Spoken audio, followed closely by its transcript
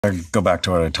I go back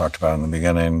to what I talked about in the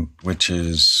beginning, which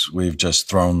is we've just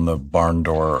thrown the barn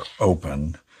door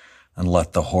open and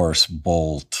let the horse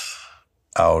bolt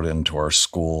out into our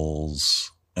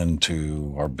schools,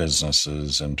 into our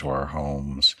businesses, into our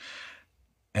homes.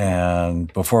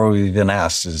 And before we even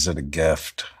asked, is it a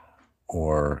gift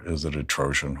or is it a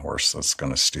Trojan horse that's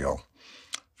going to steal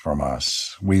from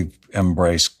us? We've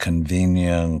embraced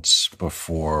convenience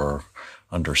before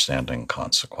understanding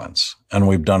consequence. And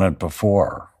we've done it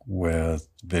before with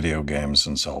video games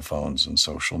and cell phones and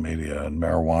social media and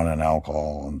marijuana and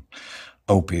alcohol and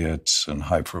opiates and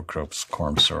high fructose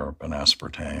corn syrup and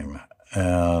aspartame.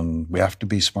 And we have to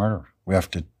be smarter. We have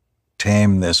to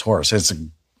tame this horse. It's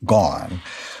gone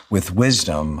with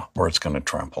wisdom or it's going to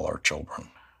trample our children.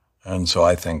 And so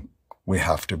I think we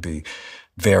have to be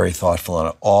very thoughtful. And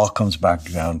it all comes back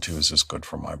down to, is this good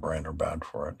for my brain or bad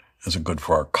for it? Is it good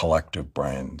for our collective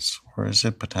brains or is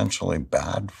it potentially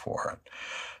bad for it?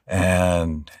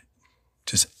 And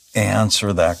just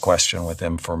answer that question with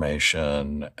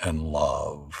information and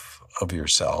love of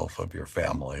yourself, of your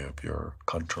family, of your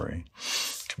country,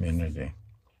 community.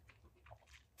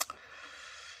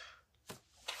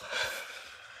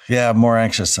 Yeah, I'm more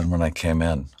anxious than when I came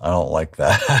in. I don't like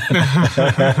that.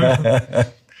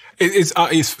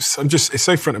 It's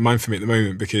so front of mind for me at the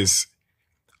moment because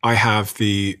I have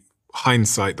the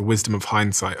hindsight, the wisdom of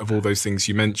hindsight of all those things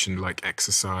you mentioned, like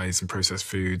exercise and processed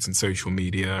foods and social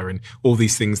media and all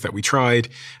these things that we tried.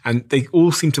 And they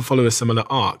all seem to follow a similar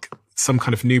arc. Some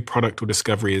kind of new product or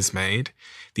discovery is made.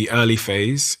 In the early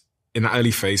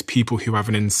phase, people who have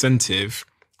an incentive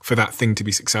for that thing to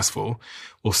be successful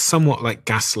will somewhat like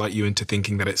gaslight you into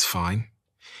thinking that it's fine.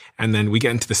 And then we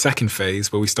get into the second phase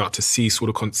where we start to see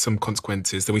sort of some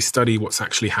consequences. Then we study what's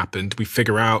actually happened. We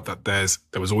figure out that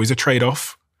there was always a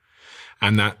trade-off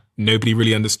and that nobody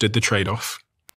really understood the trade-off.